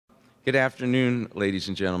Good afternoon, ladies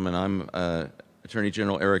and gentlemen. I'm Attorney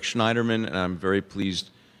General Eric Schneiderman, and I'm very pleased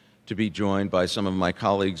to be joined by some of my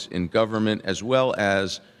colleagues in government as well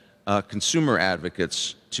as consumer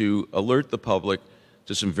advocates to alert the public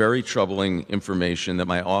to some very troubling information that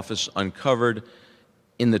my office uncovered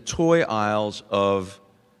in the toy aisles of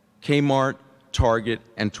K-Mart, Target,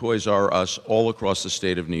 and Toys R Us all across the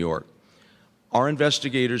state of New York. Our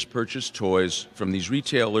investigators purchased toys from these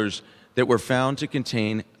retailers that were found to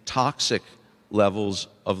contain toxic levels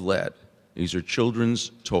of lead. These are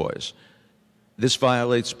children's toys. This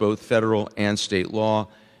violates both federal and state law,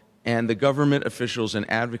 and the government officials and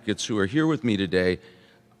advocates who are here with me today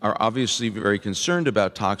are obviously very concerned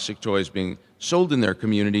about toxic toys being sold in their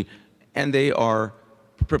community, and they are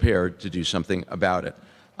prepared to do something about it.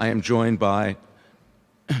 I am joined by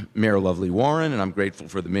Mayor Lovely Warren, and I'm grateful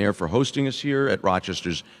for the mayor for hosting us here at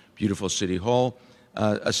Rochester's beautiful City Hall.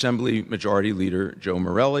 Assembly Majority Leader Joe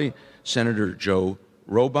Morelli, Senator Joe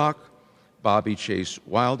Robach, Bobby Chase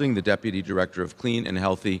Wilding, the Deputy Director of Clean and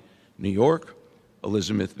Healthy New York,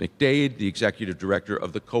 Elizabeth McDade, the Executive Director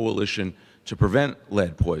of the Coalition to Prevent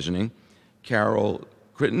Lead Poisoning, Carol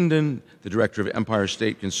Crittenden, the Director of Empire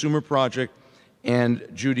State Consumer Project, and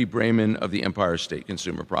Judy Brayman of the Empire State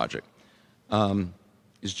Consumer Project.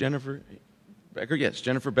 Is Jennifer Becker? Yes,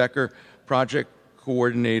 Jennifer Becker, Project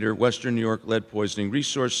Coordinator, Western New York Lead Poisoning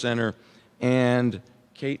Resource Center, and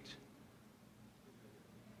Kate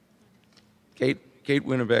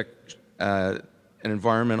Winnebeck, an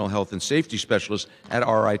Environmental Health and Safety Specialist at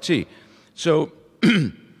RIT. So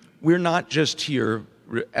we're not just here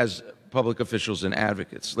as public officials and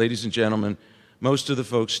advocates. Ladies and gentlemen, most of the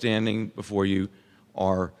folks standing before you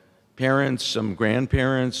are parents, some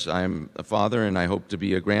grandparents. I'm a father and I hope to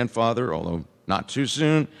be a grandfather, although not too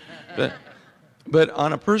soon. But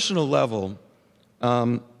on a personal level,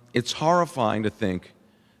 it's horrifying to think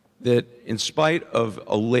that in spite of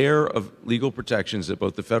a layer of legal protections at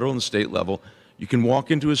both the federal and state level, you can walk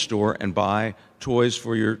into a store and buy toys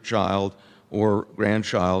for your child or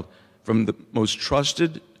grandchild from the most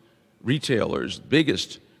trusted retailers,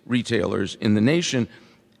 biggest retailers in the nation,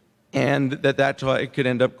 and that toy could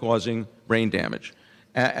end up causing brain damage.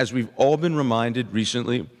 As we've all been reminded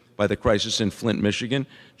recently by the crisis in Flint, Michigan,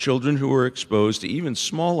 children who are exposed to even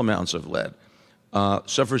small amounts of lead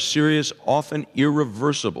suffer serious, often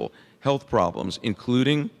irreversible health problems,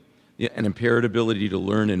 including an impaired ability to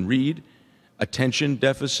learn and read, attention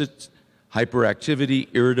deficits, hyperactivity,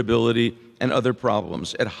 irritability, and other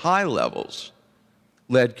problems. At high levels,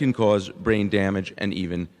 lead can cause brain damage and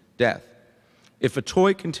even death. If a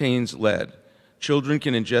toy contains lead, children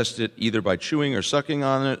can ingest it either by chewing or sucking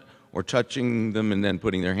on it, or touching them and then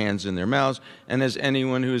putting their hands in their mouths. And as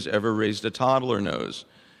anyone who has ever raised a toddler knows,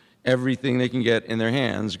 everything they can get in their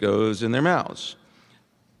hands goes in their mouths.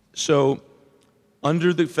 So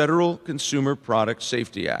under the Federal Consumer Product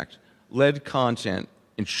Safety Act, lead content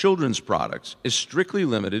in children's products is strictly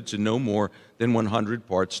limited to no more than 100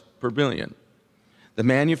 parts per billion. The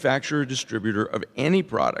manufacturer or distributor of any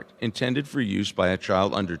product intended for use by a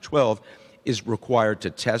child under 12 is required to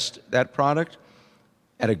test that product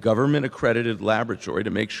at a government-accredited laboratory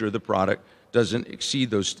to make sure the product doesn't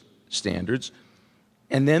exceed those standards.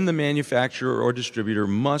 And then the manufacturer or distributor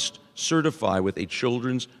must certify with a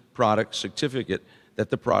children's product certificate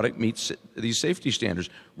that the product meets these safety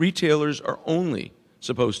standards. Retailers are only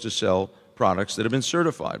supposed to sell products that have been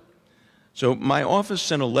certified. So my office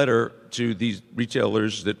sent a letter to these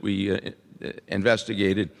retailers that we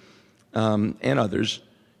investigated and others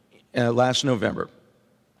last November,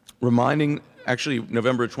 actually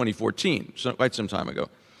November of 2014, so quite some time ago,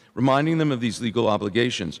 reminding them of these legal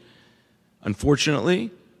obligations.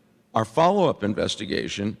 Unfortunately, our follow-up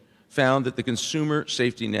investigation found that the consumer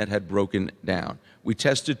safety net had broken down. We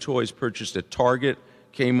tested toys purchased at Target,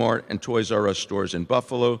 K-Mart, and Toys R Us stores in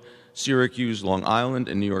Buffalo, Syracuse, Long Island,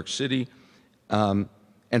 and New York City, and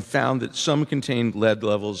found that some contained lead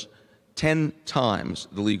levels 10 times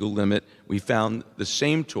the legal limit. We found the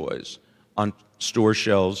same toys on store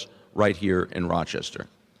shelves right here in Rochester.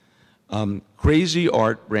 Crazy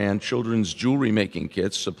Art brand children's jewelry making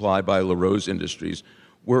kits supplied by LaRose Industries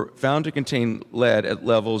were found to contain lead at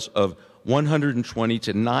levels of 120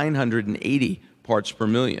 to 980 parts per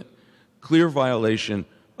million. Clear violation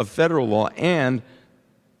of federal law and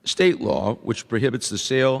state law, which prohibits the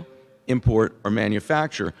sale, import, or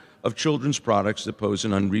manufacture of children's products that pose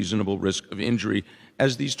an unreasonable risk of injury,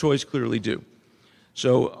 as these toys clearly do.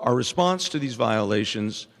 So our response to these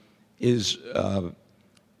violations is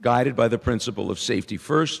guided by the principle of safety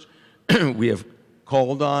first. We have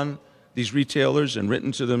called on these retailers and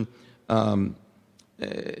written to them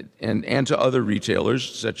and to other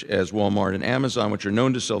retailers, such as Walmart and Amazon, which are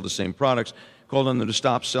known to sell the same products, called on them to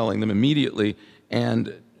stop selling them immediately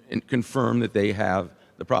and confirm that they have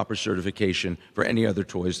the proper certification for any other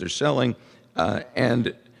toys they're selling,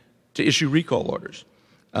 and to issue recall orders.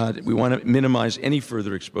 We want to minimize any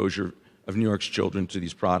further exposure of New York's children to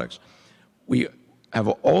these products. We have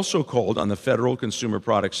also called on the Federal Consumer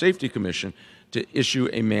Product Safety Commission to issue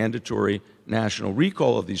a mandatory national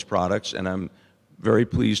recall of these products, and I'm very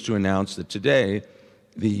pleased to announce that today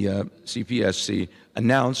the CPSC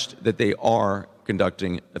announced that they are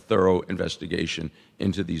conducting a thorough investigation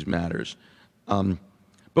into these matters.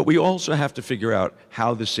 But we also have to figure out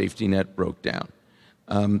how the safety net broke down.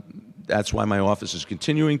 That's why my office is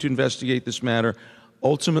continuing to investigate this matter.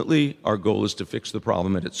 Ultimately, our goal is to fix the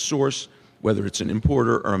problem at its source, whether it's an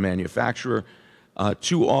importer or a manufacturer.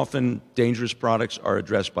 Too often, dangerous products are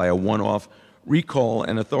addressed by a one-off recall,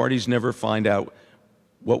 and authorities never find out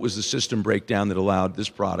what was the system breakdown that allowed this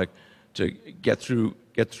product to get through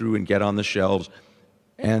and get on the shelves,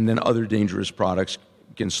 and then other dangerous products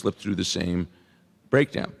can slip through the same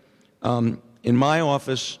breakdown. In my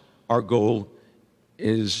office, our goal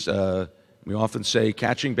is, we often say,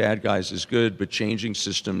 catching bad guys is good, but changing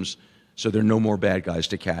systems so there are no more bad guys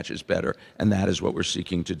to catch is better, and that is what we're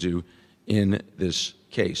seeking to do in this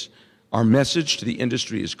case. Our message to the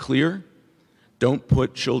industry is clear. Don't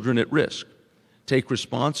put children at risk. Take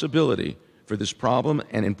responsibility for this problem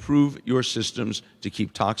and improve your systems to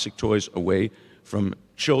keep toxic toys away from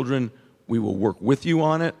children. We will work with you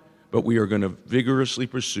on it, but we are going to vigorously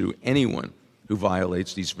pursue anyone who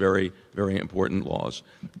violates these very, very important laws.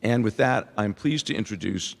 And with that, I'm pleased to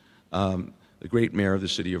introduce the great mayor of the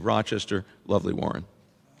city of Rochester, lovely Warren.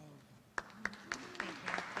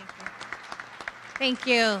 Thank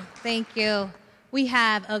you. Thank you. We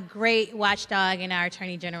have a great watchdog in our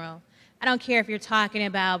Attorney General. I don't care if you're talking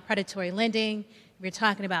about predatory lending, if you're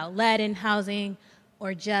talking about lead in housing,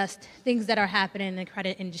 or just things that are happening in the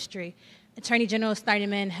credit industry. Attorney General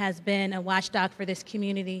Schneiderman has been a watchdog for this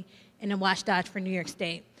community and a watchdog for New York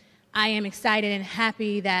State. I am excited and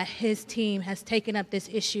happy that his team has taken up this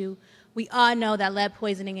issue. We all know that lead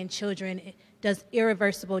poisoning in children does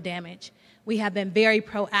irreversible damage. We have been very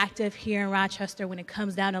proactive here in Rochester when it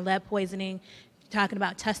comes down to lead poisoning, talking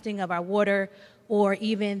about testing of our water or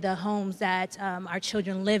even the homes that our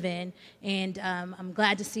children live in. And I'm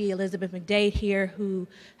glad to see Elizabeth McDade here, who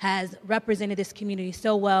has represented this community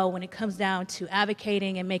so well when it comes down to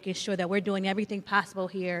advocating and making sure that we're doing everything possible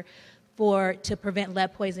here to prevent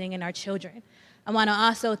lead poisoning in our children. I want to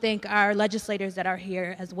also thank our legislators that are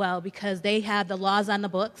here as well, because they have the laws on the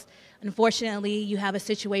books. Unfortunately, you have a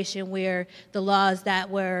situation where the laws that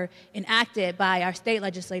were enacted by our state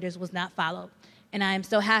legislators was not followed. And I am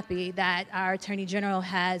so happy that our Attorney General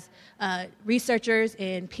has researchers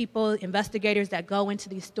and people, investigators that go into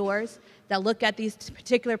these stores, that look at these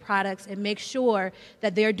particular products and make sure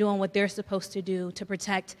that they're doing what they're supposed to do to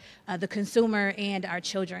protect the consumer and our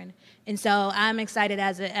children. And so I'm excited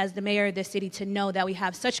as the mayor of the city to know that we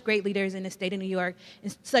have such great leaders in the state of New York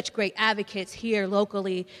and such great advocates here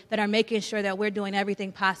locally that are making sure that we're doing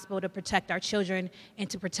everything possible to protect our children and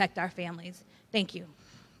to protect our families. Thank you.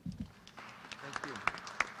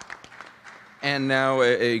 And now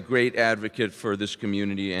a great advocate for this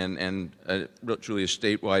community and truly a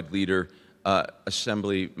statewide leader,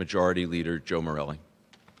 Assembly Majority Leader Joe Morelli.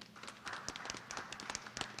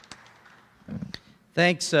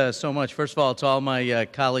 Thanks so much. First of all, to all my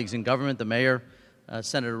colleagues in government, the mayor,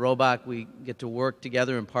 Senator Robach, we get to work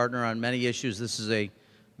together and partner on many issues. This is a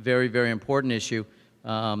very, very important issue.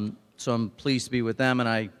 So I'm pleased to be with them, and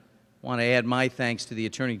I want to add my thanks to the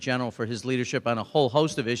Attorney General for his leadership on a whole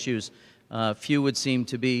host of issues. Few would seem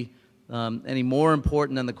to be any more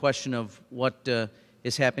important than the question of what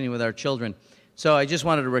is happening with our children. So I just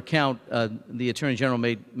wanted to recount, the Attorney General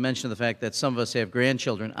made mention of the fact that some of us have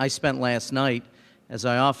grandchildren. I spent last night, as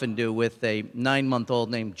I often do, with a 9-month-old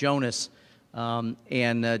named Jonas.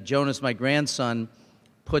 Jonas, my grandson,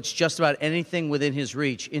 puts just about anything within his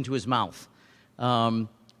reach into his mouth.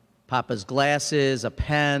 Papa's glasses, a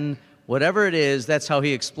pen, whatever it is, that's how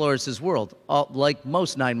he explores his world, like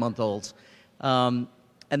most 9-month-olds. And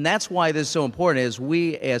that's why this is so important, is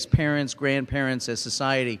we as parents, grandparents, as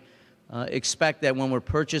society, expect that when we're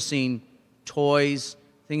purchasing toys,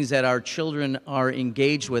 things that our children are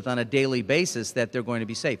engaged with on a daily basis, that they're going to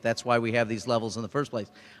be safe. That's why we have these levels in the first place.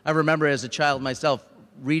 I remember as a child myself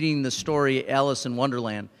reading the story Alice in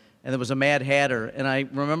Wonderland, and there was a Mad Hatter, and I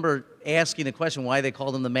remember asking the question why they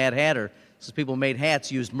called him the Mad Hatter. Since people made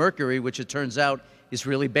hats, used mercury, which it turns out is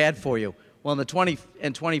really bad for you. Well, in the 20th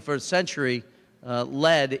and 21st century,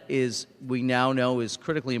 lead is, we now know, is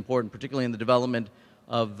critically important, particularly in the development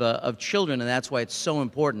of children, and that's why it's so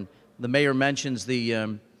important. The mayor mentions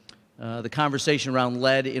the conversation around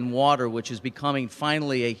lead in water, which is becoming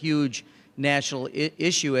finally a huge national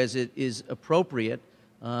issue as it is appropriate,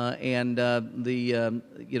 and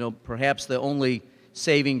perhaps the only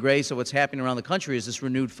saving grace of what's happening around the country is this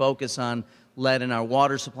renewed focus on lead in our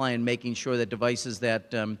water supply and making sure that devices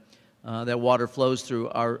that that water flows through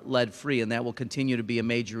are lead-free, and that will continue to be a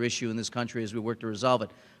major issue in this country as we work to resolve it.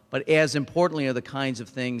 But as importantly are the kinds of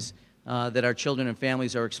things that our children and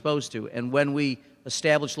families are exposed to. And when we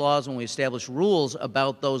establish laws, when we establish rules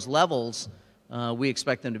about those levels, we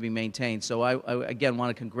expect them to be maintained. So I again want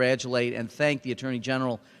to congratulate and thank the Attorney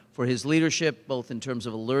General for his leadership, both in terms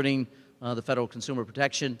of alerting the Federal Consumer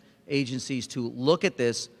Protection agencies to look at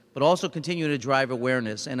this, but also continue to drive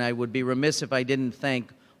awareness. And I would be remiss if I didn't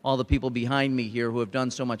thank all the people behind me here who have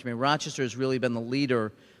done so much. I mean, Rochester has really been the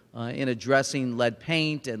leader in addressing lead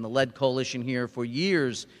paint, and the Lead Coalition here for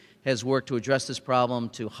years has worked to address this problem,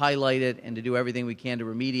 to highlight it, and to do everything we can to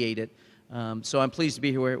remediate it. So I'm pleased to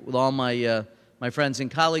be here with all my my friends and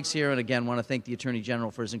colleagues here, and again want to thank the Attorney General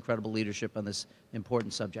for his incredible leadership on this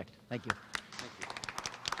important subject. Thank you.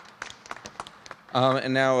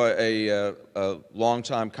 And now a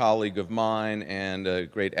longtime colleague of mine and a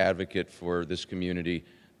great advocate for this community,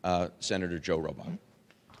 Senator Joe Robach.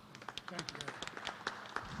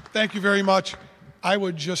 Thank you very much. I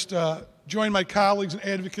would just join my colleagues and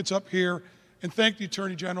advocates up here and thank the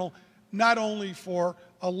Attorney General not only for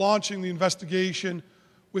launching the investigation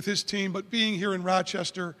with his team, but being here in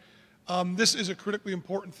Rochester. This is a critically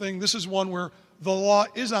important thing. This is one where the law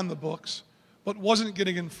is on the books, but wasn't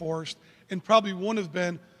getting enforced, and probably wouldn't have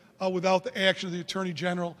been without the action of the Attorney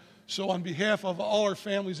General. So on behalf of all our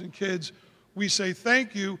families and kids, we say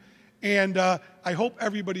thank you, and I hope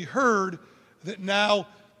everybody heard that now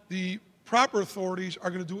the proper authorities are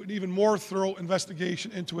going to do an even more thorough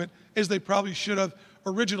investigation into it, as they probably should have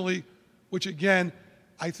originally, which again,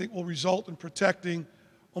 I think will result in protecting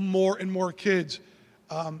more and more kids.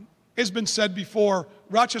 As been said before,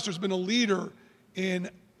 Rochester's been a leader in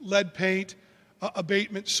lead paint,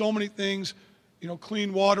 abatement, so many things, you know,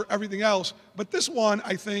 clean water, everything else. But this one,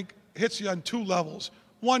 I think, hits you on two levels.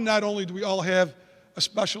 One, not only do we all have a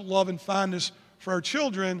special love and fondness for our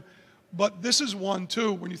children, but this is one,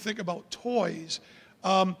 too, when you think about toys.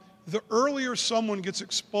 The earlier someone gets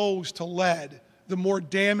exposed to lead, the more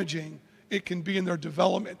damaging it can be in their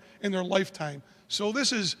development, in their lifetime. So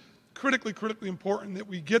this is critically, critically important that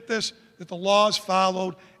we get this, that the law is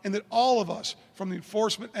followed, and that all of us, from the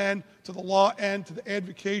enforcement end to the law end to the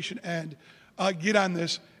advocation end, get on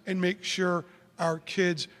this and make sure our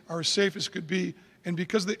kids are as safe as could be. And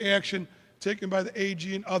because of the action taken by the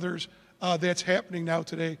AG and others, that's happening now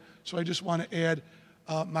today. So I just want to add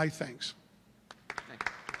my thanks.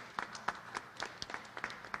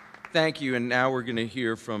 Thank you. And now we're going to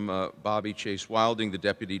hear from Bobby Chase Wilding, the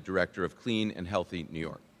Deputy Director of Clean and Healthy New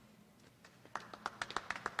York.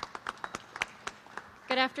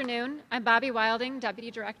 Good afternoon. I'm Bobby Wilding,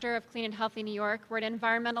 Deputy Director of Clean and Healthy New York. We're an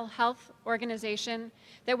environmental health organization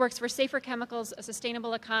that works for safer chemicals, a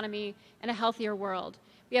sustainable economy, and a healthier world.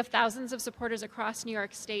 We have thousands of supporters across New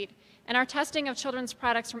York State, and our testing of children's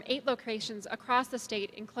products from 8 locations across the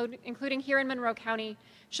state, including here in Monroe County,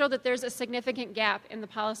 show that there's a significant gap in the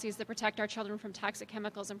policies that protect our children from toxic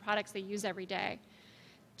chemicals and products they use every day.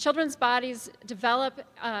 Children's bodies develop,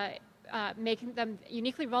 making them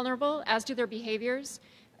uniquely vulnerable, as do their behaviors,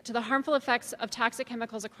 to the harmful effects of toxic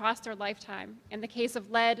chemicals across their lifetime. In the case of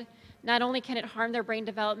lead, not only can it harm their brain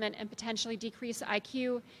development and potentially decrease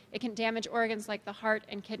IQ, it can damage organs like the heart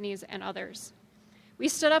and kidneys and others. We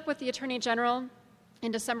stood up with the Attorney General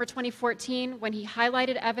in December 2014 when he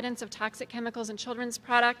highlighted evidence of toxic chemicals in children's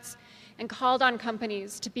products and called on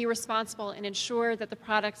companies to be responsible and ensure that the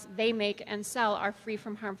products they make and sell are free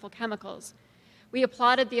from harmful chemicals. We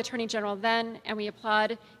applauded the Attorney General then, and we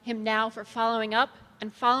applaud him now for following up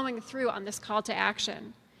and following through on this call to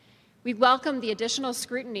action. We welcome the additional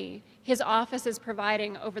scrutiny his office is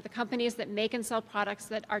providing over the companies that make and sell products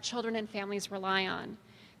that our children and families rely on.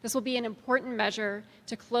 This will be an important measure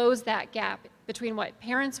to close that gap between what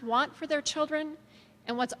parents want for their children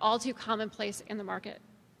and what's all too commonplace in the market.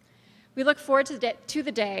 We look forward to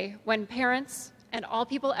the day when parents and all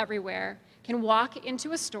people everywhere can walk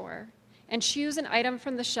into a store and choose an item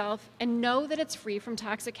from the shelf and know that it's free from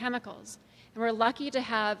toxic chemicals. And we're lucky to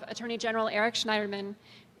have Attorney General Eric Schneiderman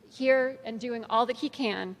here and doing all that he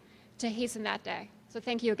can to hasten that day. So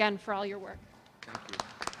thank you again for all your work. Thank you.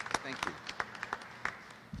 Thank you.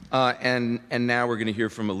 And now we're going to hear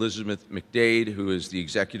from Elizabeth McDade, who is the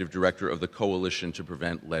Executive Director of the Coalition to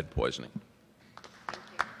Prevent Lead Poisoning.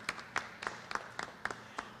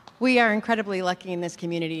 We are incredibly lucky in this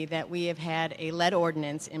community that we have had a lead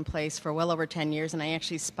ordinance in place for well over 10 years, and I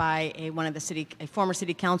actually spy a former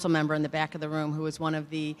city council member in the back of the room who was one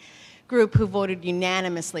of the group who voted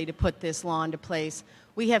unanimously to put this law into place.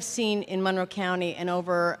 We have seen in Monroe County an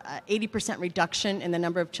over 80% reduction in the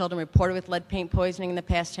number of children reported with lead paint poisoning in the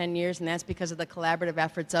past 10 years, and that's because of the collaborative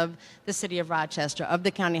efforts of the City of Rochester, of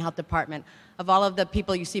the County Health Department, of all of the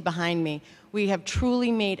people you see behind me. We have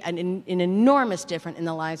truly made an enormous difference in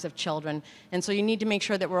the lives of children, and so you need to make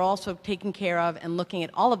sure that we're also taking care of and looking at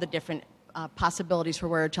all of the different possibilities for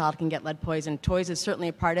where a child can get lead poison. Toys is certainly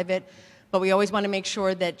a part of it. But we always want to make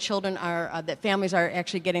sure that that families are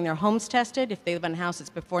actually getting their homes tested. If they live in a house that's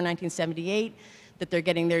before 1978, that they're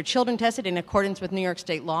getting their children tested in accordance with New York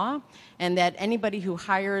state law, and that anybody who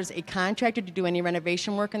hires a contractor to do any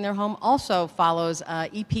renovation work in their home also follows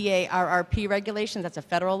EPA RRP regulations. That's a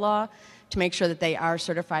federal law, to make sure that they are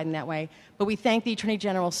certified in that way. But we thank the Attorney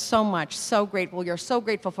General so much, so grateful. We are so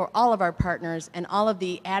grateful for all of our partners and all of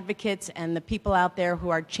the advocates and the people out there who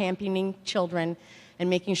are championing children and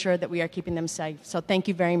making sure that we are keeping them safe. So thank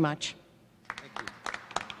you very much.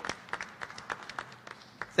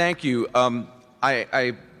 Thank you.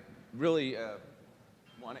 I really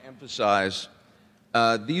want to emphasize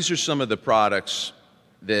these are some of the products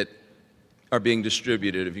that are being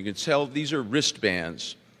distributed. If you can tell, these are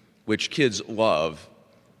wristbands, which kids love,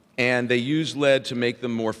 and they use lead to make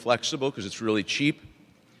them more flexible because it's really cheap.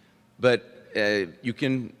 But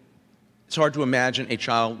it's hard to imagine a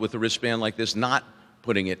child with a wristband like this not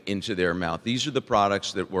putting it into their mouth. These are the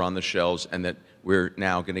products that were on the shelves and that we're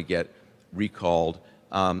now going to get recalled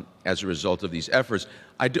as a result of these efforts.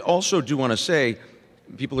 I also do want to say,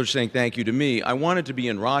 people are saying thank you to me. I wanted to be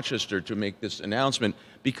in Rochester to make this announcement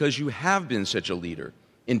because you have been such a leader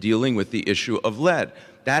in dealing with the issue of lead.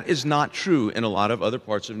 That is not true in a lot of other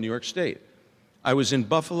parts of New York State. I was in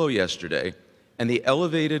Buffalo yesterday, and the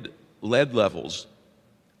elevated lead levels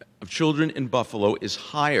of children in Buffalo is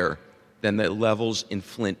higher than the levels in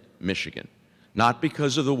Flint, Michigan. Not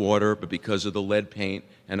because of the water, but because of the lead paint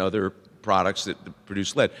and other products that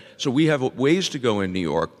produce lead. So we have ways to go in New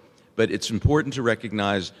York, but it's important to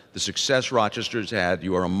recognize the success Rochester's had.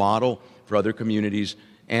 You are a model for other communities,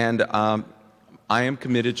 and I am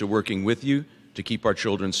committed to working with you to keep our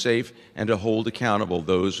children safe and to hold accountable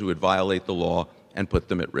those who would violate the law and put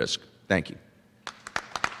them at risk. Thank you.